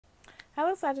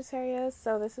Hello Sagittarius,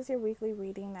 so this is your weekly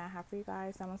reading that I have for you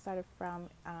guys. I'm going to start it from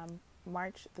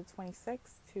March the 26th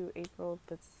to April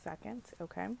the 2nd,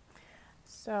 okay?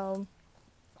 So,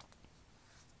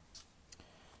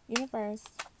 universe,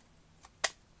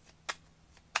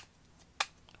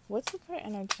 what's the current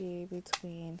energy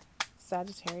between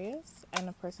Sagittarius and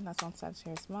the person that's on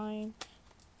Sagittarius mind?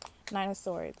 Nine of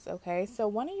Swords, okay? So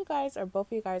one of you guys or both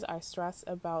of you guys are stressed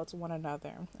about one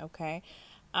another, okay?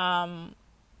 Um,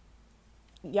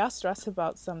 y'all stressed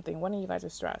about something. One of you guys are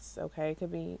stressed, okay? It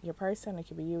could be your person, it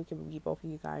could be you, it could be both of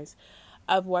you guys,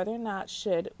 of whether or not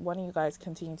should one of you guys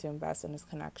continue to invest in this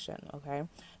connection, okay?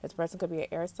 This person could be an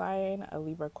air sign, a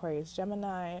Libra, Aquarius,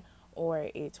 Gemini, or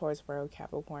a Taurus, Virgo,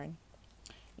 Capricorn.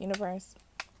 Universe,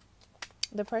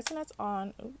 the person that's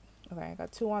on, okay, I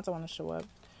got two wands I want to show up.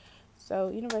 So,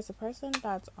 universe, the person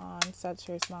that's on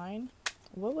Sagittarius mind,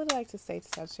 what would you like to say to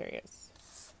Sagittarius?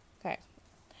 Okay.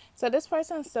 So this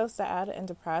person is still sad and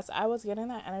depressed. I was getting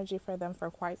that energy for them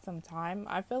for quite some time.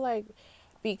 I feel like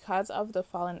because of the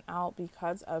falling out,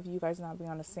 because of you guys not being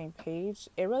on the same page,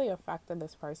 it really affected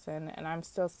this person. And I'm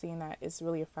still seeing that it's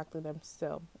really affected them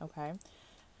still, okay?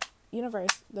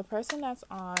 Universe, the person that's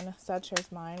on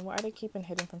Sagittarius mind, what are they keeping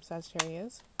hidden from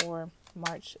Sagittarius for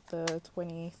March the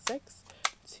 26th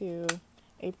to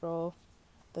April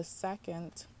the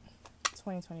 2nd,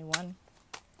 2021?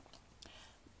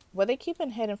 What they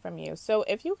keeping hidden from you. So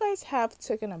if you guys have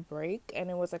taken a break and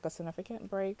it was like a significant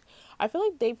break, I feel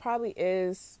like they probably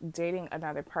is dating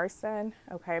another person,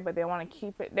 okay? But they want to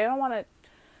keep it. They don't want to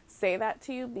say that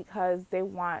to you because they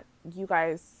want you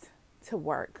guys to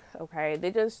work, okay?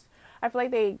 I feel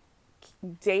like they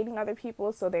dating other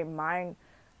people so their mind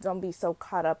don't be so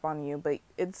caught up on you, but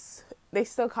they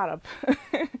still caught up.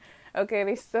 Okay,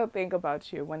 they still think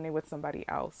about you when they with somebody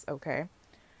else, okay?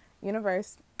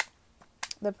 Universe,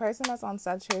 the person that's on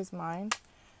Sagittarius mind,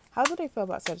 how do they feel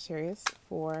about Sagittarius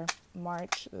for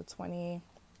March the 26th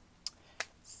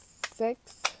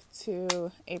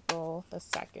to April the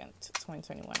 2nd,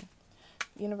 2021?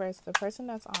 Universe, the person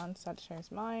that's on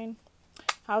Sagittarius mind,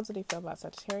 how do they feel about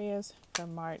Sagittarius for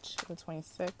March the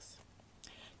 26th?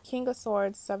 King of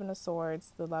Swords, Seven of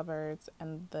Swords, the Lovers,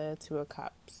 and the Two of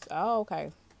Cups. Oh,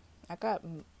 okay. I got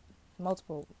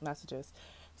multiple messages.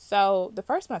 So the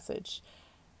first message,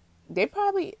 they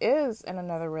probably is in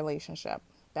another relationship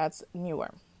that's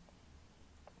newer,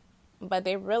 but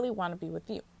they really want to be with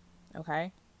you,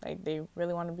 okay? Like they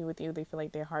really want to be with you. They feel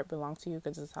like their heart belongs to you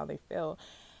because it's how they feel.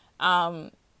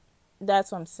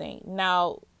 That's what I'm saying.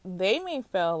 Now they may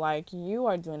feel like you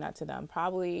are doing that to them.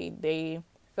 Probably they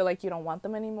feel like you don't want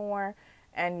them anymore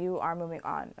and you are moving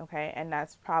on, okay? And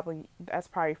that's probably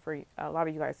for a lot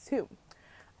of you guys too.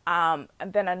 And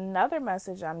then another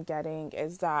message I'm getting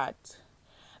is that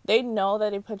they know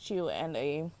that they put you in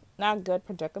a not good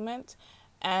predicament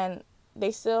and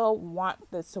they still want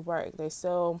this to work. They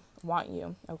still want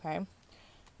you, okay?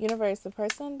 Universe, the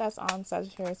person that's on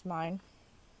Sagittarius mind,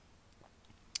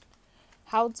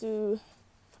 what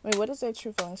is their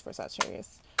true feelings for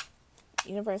Sagittarius?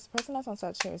 Universe, the person that's on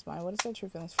Sagittarius mind, what is their true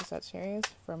feelings for Sagittarius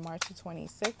for March the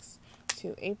 26th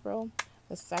to April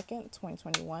the 2nd,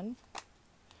 2021?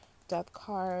 Death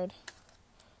card,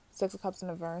 Six of Cups in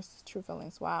reverse, true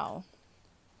feelings. Wow.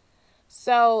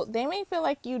 So they may feel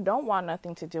like you don't want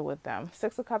nothing to do with them.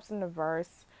 Six of Cups in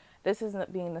reverse. This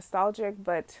isn't being nostalgic,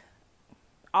 but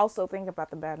also think about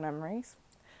the bad memories.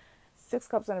 Six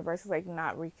Cups in reverse is like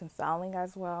not reconciling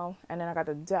as well. And then I got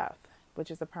the Death,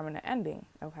 which is a permanent ending.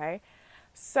 Okay.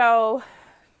 So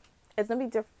it's going to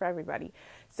be different for everybody.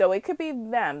 So it could be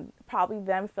them, probably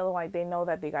them feeling like they know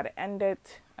that they got to end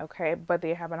it. Okay. But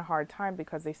they're having a hard time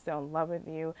because they still in love with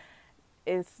you.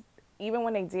 It's even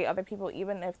when they date other people,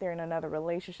 even if they're in another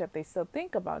relationship, they still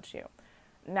think about you.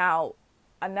 Now,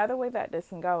 another way that this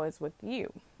can go is with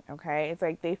you, okay? It's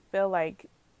like they feel like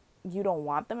you don't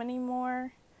want them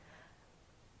anymore.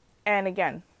 And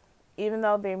again, even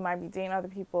though they might be dating other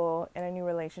people in a new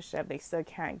relationship, they still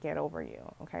can't get over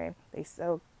you, okay? They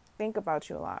still think about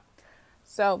you a lot.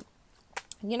 So,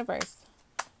 universe,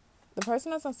 the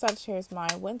person that's on Sagittarius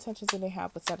mind, what intentions do they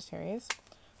have with Sagittarius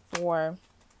for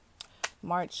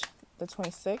March the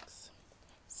 26th?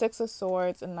 Six of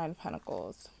Swords and Nine of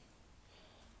Pentacles.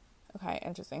 Okay,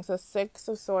 interesting. So Six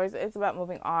of Swords, it's about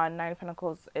moving on. Nine of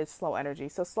Pentacles is slow energy.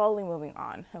 So slowly moving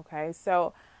on. Okay,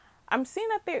 so I'm seeing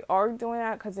that they are doing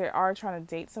that because they are trying to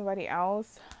date somebody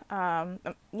else.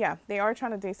 Yeah, they are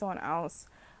trying to date someone else.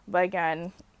 But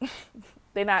again,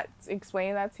 they're not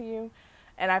explaining that to you.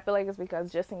 And I feel like it's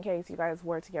because just in case you guys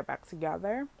were to get back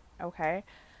together. Okay.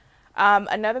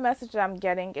 Another message that I'm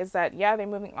getting is that, yeah, they're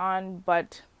moving on,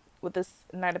 but with this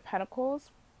Knight of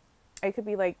Pentacles, It could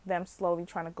be like them slowly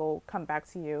trying to come back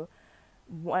to you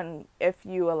if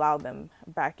you allow them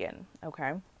back in,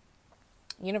 okay?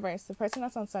 Universe, the person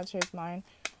that's on Sagittarius mind,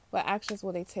 what actions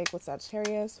will they take with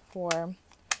Sagittarius for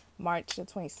March the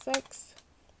 26th?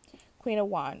 Queen of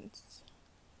Wands.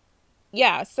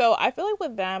 Yeah, so I feel like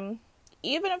with them,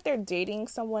 even if they're dating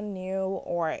someone new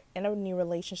or in a new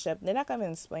relationship, they're not going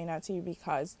to explain that to you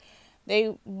because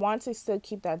they want to still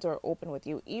keep that door open with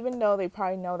you, even though they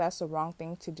probably know that's the wrong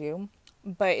thing to do.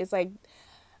 But it's like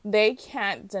they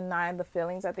can't deny the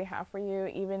feelings that they have for you,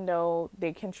 even though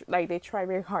they can, like, they try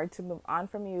very hard to move on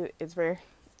from you. It's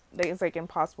like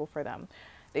impossible for them.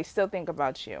 They still think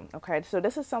about you. Okay, so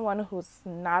this is someone who's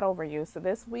not over you. So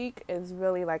this week is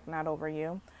really like not over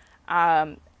you.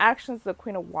 Actions, the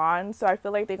Queen of Wands. So I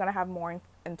feel like they're gonna have more,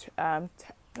 not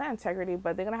integrity,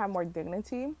 but they're gonna have more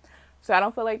dignity. So I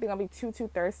don't feel like they're gonna be too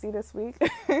thirsty this week.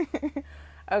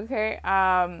 Okay.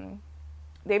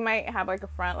 They might have like a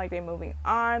front, like they're moving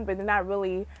on, but they're not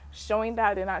really showing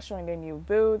that. They're not showing their new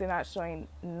boo. They're not showing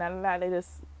none of that.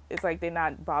 It's like they're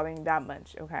not bothering that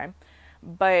much. Okay,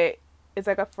 but it's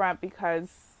like a front because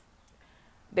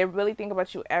they really think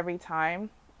about you every time,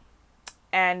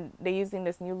 and they're using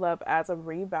this new love as a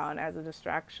rebound, as a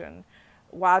distraction,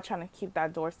 while trying to keep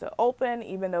that door still open,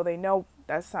 even though they know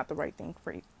that's not the right thing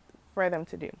for them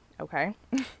to do. Okay.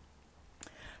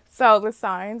 So the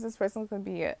signs, this person could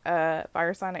be a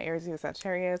fire sign, an Aries, a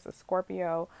Sagittarius, a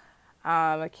Scorpio,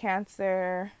 a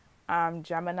Cancer,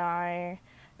 Gemini,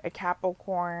 a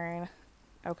Capricorn.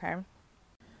 Okay.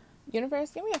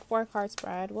 Universe, give me a 4-card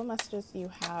spread. What messages do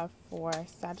you have for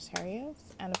Sagittarius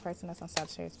and the person that's on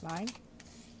Sagittarius mind?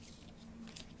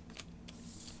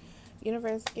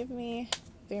 Universe, give me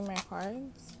 3 more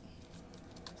cards.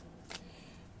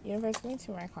 Universe, give me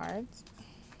 2 more cards.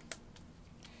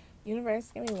 Universe,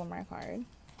 give me 1 more card.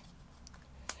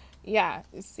 Yeah,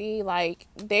 see, like,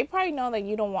 they probably know that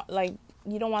you don't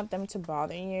want them to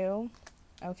bother you.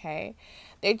 Okay.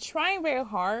 They're trying very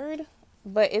hard,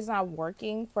 but it's not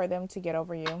working for them to get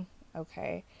over you.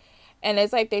 Okay. And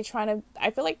it's like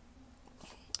I feel like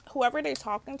whoever they're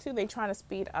talking to, they're trying to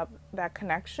speed up that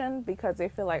connection because they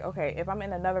feel like, okay, if I'm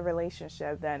in another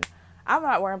relationship, then I'm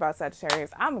not worrying about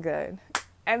Sagittarius. I'm good.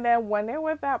 And then when they're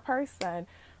with that person,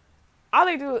 all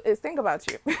they do is think about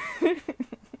you.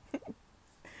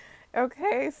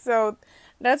 Okay, so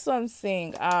that's what I'm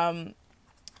seeing.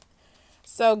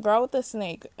 So girl with the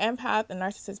snake, empath, and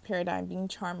narcissist paradigm, being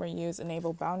charmed or used,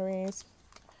 enable boundaries,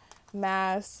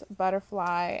 mass,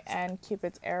 butterfly, and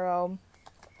Cupid's arrow.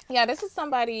 Yeah, this is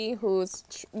somebody who's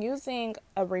using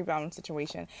a rebound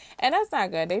situation, and that's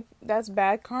not good. That's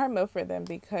bad karma for them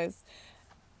because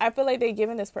I feel like they're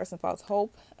giving this person false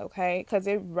hope, okay? Because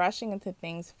they're rushing into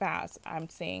things fast. I'm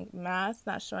seeing mass,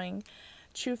 not showing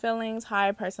true feelings,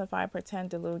 hide, personify, pretend,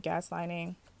 delude,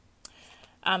 gaslighting.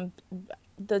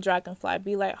 The dragonfly,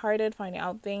 be lighthearted, finding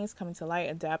out things, coming to light,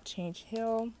 adapt, change,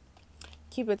 heal.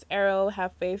 Cupid's arrow,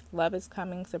 have faith, love is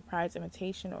coming, surprise,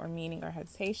 imitation, or meaning or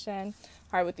hesitation.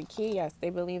 Heart with the key, yes, they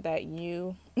believe that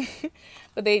you,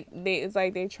 but it's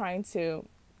like they're trying to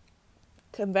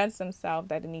convince themselves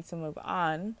that they need to move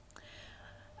on.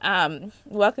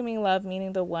 Welcoming love,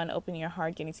 meaning the one, opening your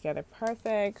heart, getting together,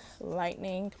 perfect.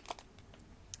 Lightning,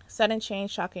 sudden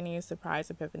change, shocking news, surprise,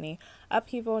 epiphany,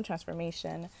 upheaval, and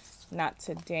transformation. Not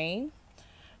today.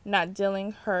 Not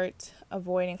dealing, hurt,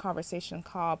 avoiding conversation,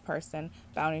 call, person,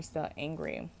 boundary, still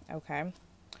angry. Okay,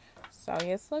 so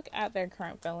let's look at their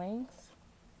current feelings.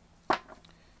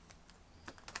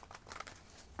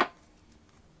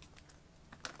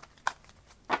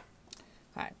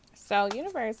 So,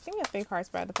 universe, give me a 3-card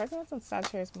spread. The person that's in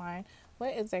Sagittarius mind,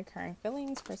 what is their current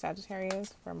feelings for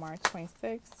Sagittarius for March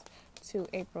 26th to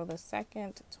April the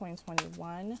 2nd,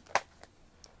 2021?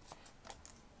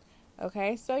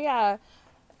 Okay, so yeah,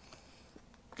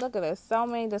 look at this.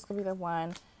 Soulmate, this could be the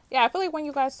one. Yeah, I feel like when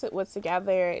you guys was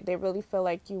together, they really feel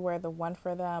like you were the one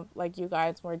for them. Like you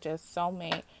guys were just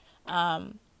soulmate.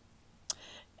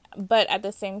 But at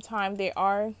the same time,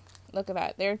 look at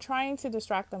that. They're trying to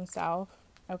distract themselves.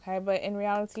 Okay, but in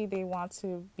reality, they want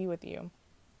to be with you.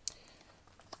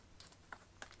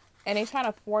 And they're trying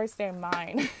to force their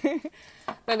mind.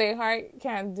 But their heart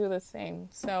can't do the same.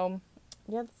 So,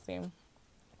 let's see.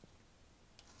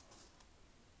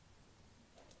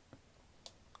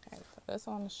 Okay, so this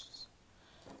one is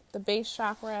the base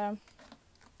chakra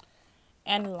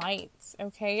and lights.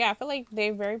 Okay, yeah, I feel like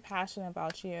they're very passionate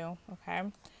about you. Okay.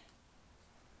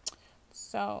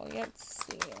 So, let's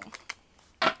see.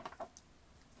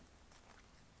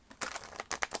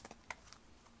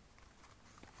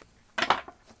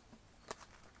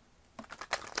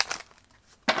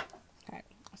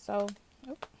 So,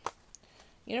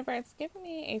 Universe, give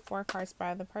me a 4-card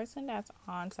spread. The person that's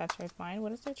on Sagittarius mind,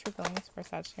 what is their true feelings for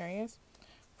Sagittarius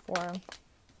for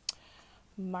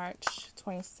March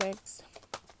 26th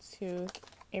to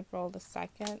April the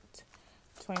 2nd,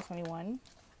 2021?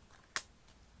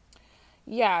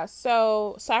 Yeah,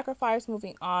 so sacrifice,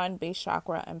 moving on, base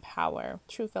chakra, and power.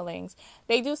 True feelings.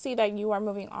 They do see that you are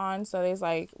moving on, so there's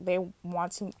like they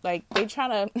want to like they're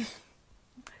trying to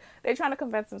they're trying to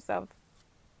convince themselves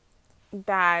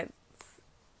that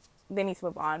they need to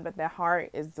move on, but their heart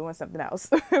is doing something else.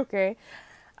 Okay.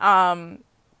 But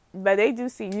they do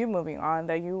see you moving on,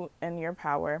 that you and your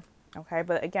power. Okay.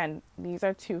 But again, these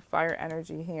are two fire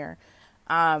energy here.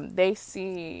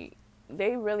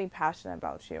 They really passionate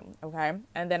about you. Okay.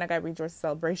 And then I got rejoice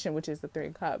celebration, which is the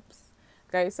 3 cups.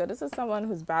 Okay. So this is someone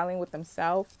who's battling with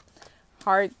themselves,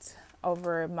 heart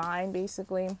over mind,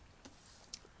 basically.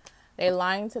 They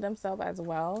lying to themselves as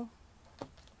well.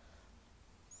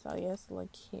 So yes,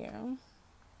 look here.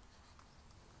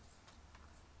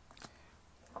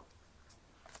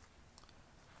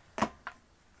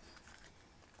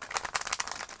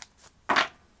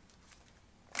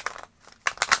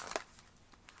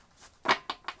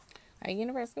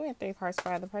 Universe, give me a 3-card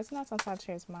spread. The person that's on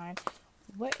Sagittarius mind.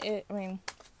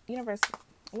 Universe,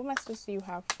 what messages do you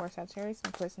have for Sagittarius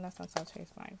and the person that's on Sagittarius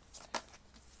mind?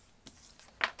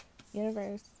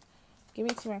 Universe, give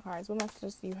me 2 more cards. What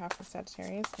messages do you have for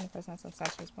Sagittarius and the person that's on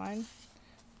Sagittarius mind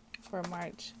for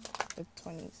March the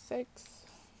 26th?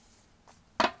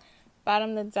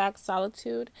 Bottom of the deck,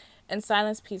 solitude and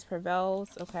silence, peace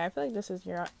prevails. Okay, I feel like this is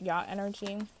y'all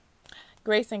energy.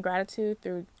 Grace and gratitude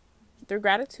through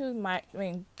gratitude,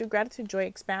 through gratitude, joy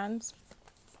expands.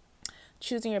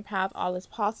 Choosing your path, all is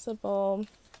possible.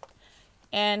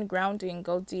 And grounding,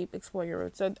 go deep, explore your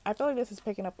roots. So I feel like this is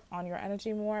picking up on your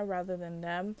energy more rather than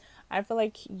them. I feel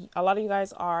like a lot of you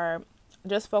guys are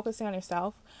just focusing on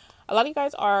yourself. A lot of you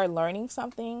guys are learning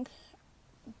something.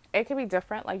 It could be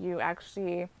different, like you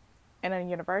actually in a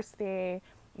university,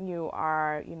 you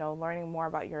are, learning more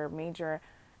about your major.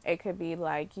 It could be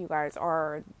like you guys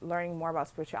are learning more about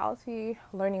spirituality,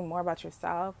 learning more about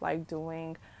yourself, like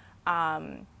doing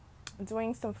some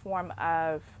form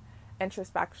of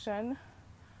introspection,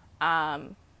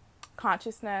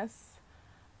 consciousness,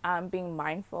 being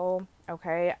mindful.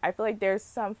 Okay, I feel like there's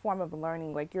some form of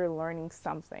learning, like you're learning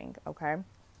something. Okay,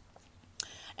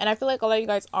 and I feel like a lot of you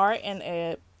guys are in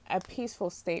a peaceful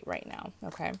state right now.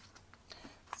 Okay,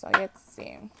 so let's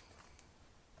see.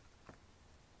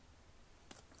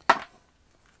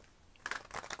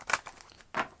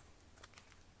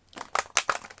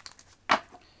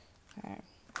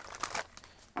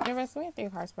 Universe, we have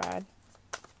 3-card spread.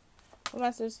 What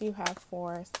message do you have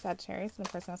for Sagittarius and the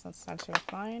person that's on Sagittarius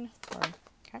line?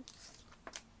 Okay.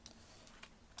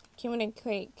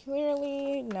 Communicate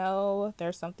clearly. No,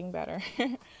 there's something better.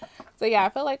 So yeah, I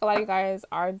feel like a lot of you guys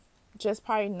are just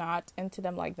probably not into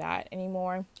them like that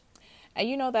anymore. And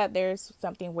you know that there's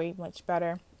something way much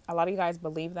better. A lot of you guys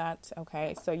believe that.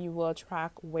 Okay. So you will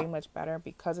attract way much better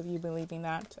because of you believing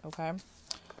that. Okay.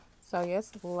 So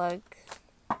yes, look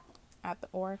at the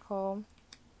oracle.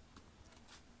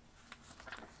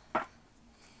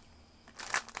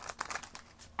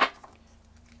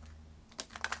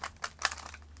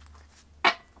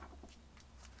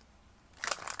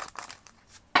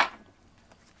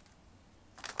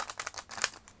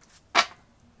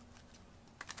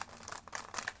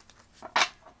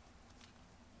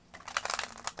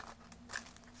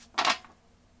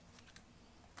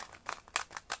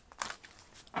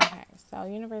 Okay, so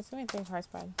universe, give me 3-card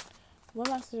spread. What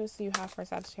messages do you have for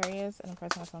Sagittarius and the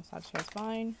person that's on Sagittarius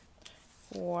line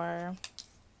for...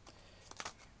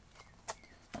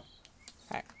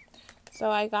 Okay,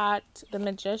 so I got the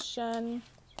Magician,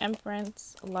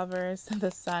 Empress, Lovers,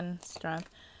 the Sun, Strength,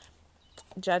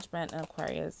 Judgment, and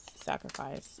Aquarius,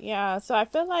 Sacrifice. Yeah, so I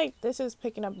feel like this is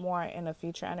picking up more in the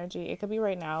future energy. It could be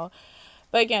right now.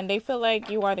 But again, they feel like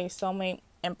you are their soulmate.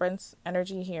 Empress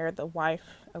energy here, the wife,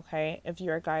 okay? If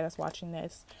you're a guy that's watching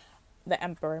this, the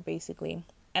Emperor, basically.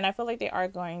 And I feel like they are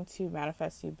going to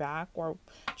manifest you back, or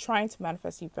trying to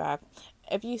manifest you back.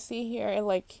 If you see here,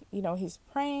 like, he's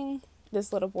praying,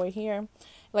 this little boy here,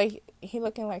 like, he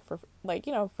looking like for, like,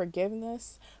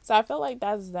 forgiveness. So I feel like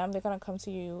that's them. They're going to come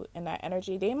to you in that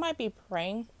energy. They might be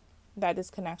praying that this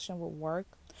connection will work.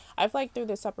 I feel like through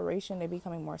this separation, they're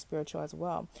becoming more spiritual as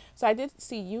well. So I did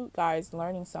see you guys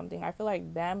learning something. I feel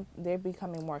like they're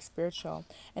becoming more spiritual,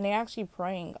 and they're actually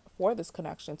praying for this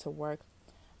connection to work.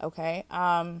 Okay.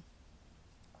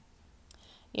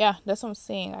 Yeah, that's what I'm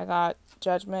seeing. I got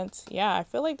Judgment. Yeah, I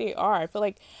feel like they are. I feel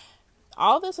like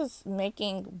all this is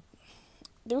making,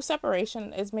 through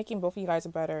separation, is making both of you guys a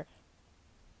better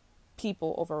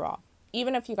people overall,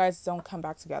 even if you guys don't come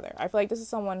back together. I feel like this is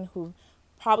someone who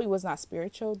probably was not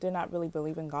spiritual, did not really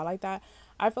believe in God like that.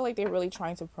 I feel like they're really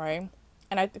trying to pray.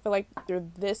 And I feel like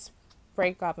through this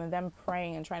breakup and them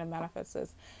praying and trying to manifest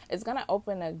this, it's going to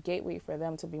open a gateway for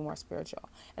them to be more spiritual.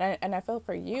 And I feel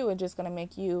for you, it's just going to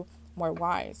make you more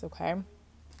wise, okay?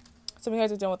 Some of you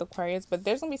guys are dealing with Aquarius, but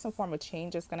there's going to be some form of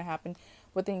change that's going to happen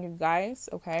within you guys,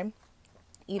 okay?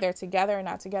 Either together or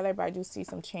not together, but I do see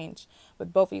some change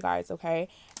with both of you guys, okay?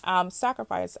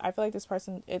 Sacrifice. I feel like this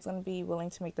person is going to be willing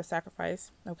to make the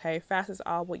sacrifice, okay? Fast is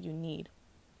all what you need.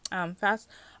 Fast,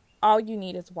 all you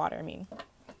need is water,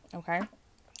 okay?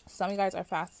 Some of you guys are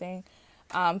fasting.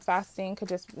 Fasting could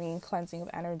just mean cleansing of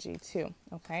energy too,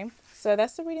 okay? So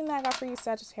that's the reading that I got for you,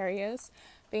 Sagittarius.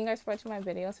 Thank you guys for watching my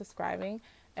video, subscribing.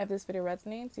 If this video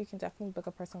resonates, you can definitely book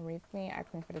a personal read with me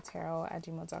at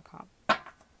queenfredatarot@gmail.com.